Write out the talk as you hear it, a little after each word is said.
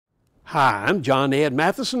Hi, I'm John Ed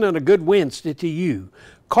Mathison, and a good Wednesday to you.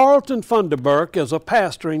 Carlton Funderburk is a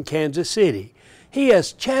pastor in Kansas City. He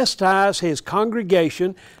has chastised his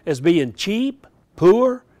congregation as being cheap,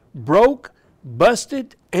 poor, broke,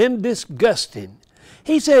 busted, and disgusting.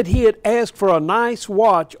 He said he had asked for a nice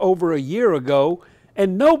watch over a year ago,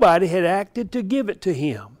 and nobody had acted to give it to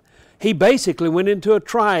him. He basically went into a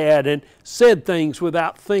triad and said things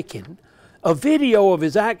without thinking. A video of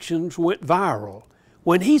his actions went viral.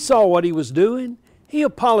 When he saw what he was doing, he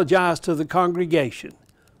apologized to the congregation.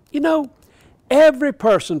 You know, every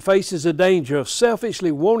person faces the danger of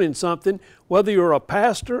selfishly wanting something, whether you're a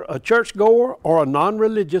pastor, a churchgoer, or a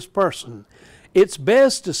non-religious person. It's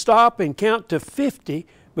best to stop and count to 50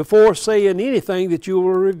 before saying anything that you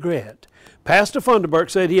will regret. Pastor Funderburk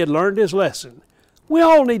said he had learned his lesson. We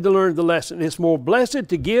all need to learn the lesson. It's more blessed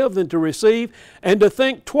to give than to receive, and to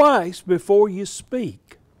think twice before you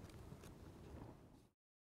speak.